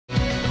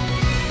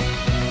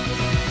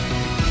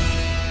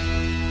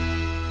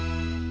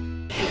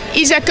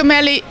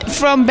Kimeli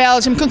from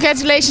Belgium,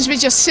 congratulations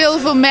with your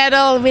silver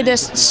medal with a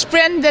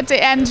sprint at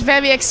the end,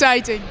 very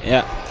exciting.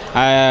 Yeah,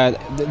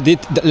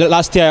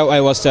 last year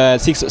I was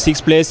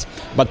sixth place,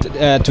 but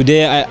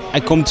today I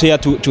come here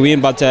to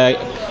win, but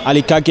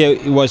Ali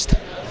Kake was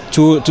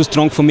too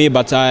strong for me,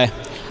 but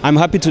I'm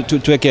happy to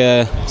take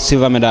a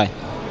silver medal.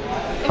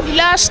 In the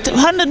last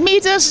 100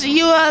 meters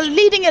you are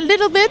leading a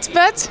little bit,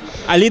 but...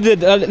 I lead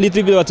a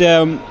little bit, but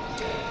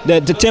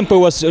the tempo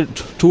was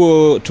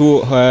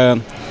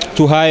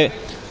too high,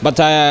 but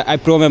I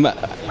promise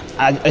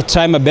I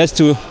try my best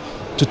to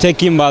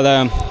take him,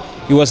 but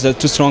he was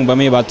too strong by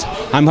me, but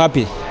I'm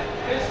happy.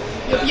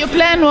 Your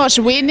plan was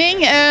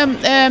winning.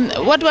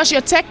 What was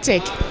your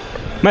tactic?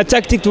 My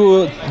tactic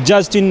to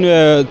just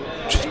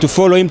to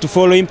follow him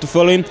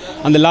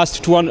on the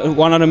last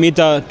 100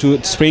 meter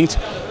to sprint,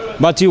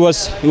 but he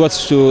was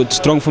too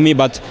strong for me.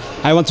 But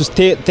I want to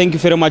thank you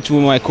very much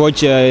to my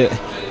coach.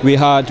 We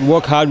had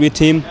worked hard with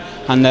him,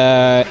 and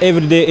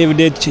every day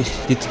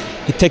he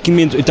taking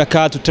me into the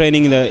car to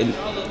training in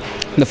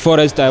the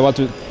forest. I want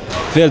to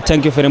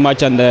thank you very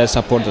much and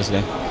support us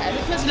there.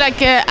 Because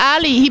like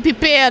Ali, he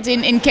prepared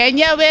in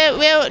Kenya.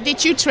 Where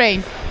did you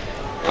train?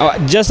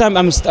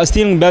 I'm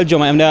still in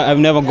Belgium. I've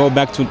never go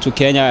back to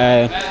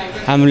Kenya.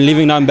 I'm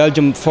living now in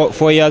Belgium for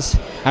 4 years.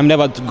 I'm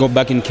never go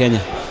back in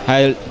Kenya.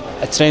 I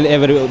train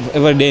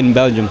every day in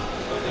Belgium,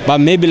 but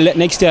maybe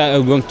next year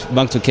I'm going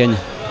back to Kenya.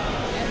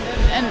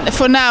 And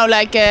for now,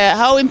 like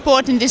how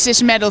important is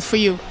this medal for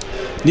you?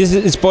 This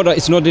is important.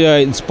 It's not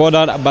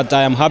important, but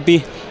I am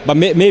happy. But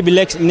maybe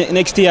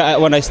next year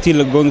when I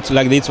still going to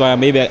like this one,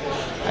 maybe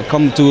I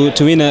come to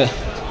win a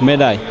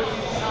medal.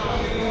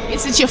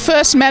 Is it your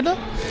first medal?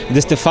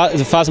 This is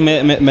the first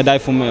medal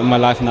for my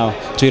life now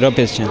to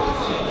European champion.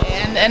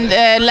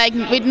 And like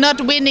with not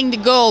winning the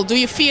gold, do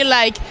you feel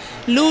like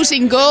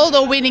losing gold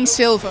or winning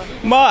silver?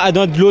 No, I'm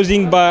not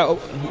losing, but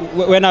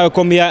when I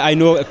come here, I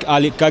know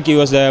Ali Kaki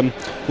was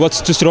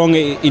too strong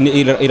in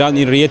Iran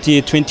in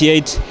reality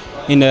 28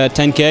 in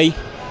 10K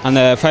and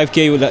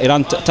 5K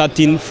around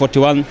 13,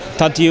 41,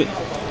 30.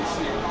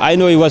 I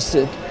know it was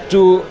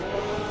too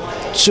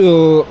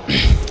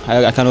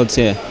I cannot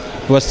say.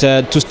 It was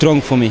too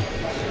strong for me,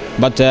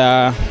 but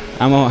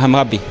I'm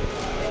happy.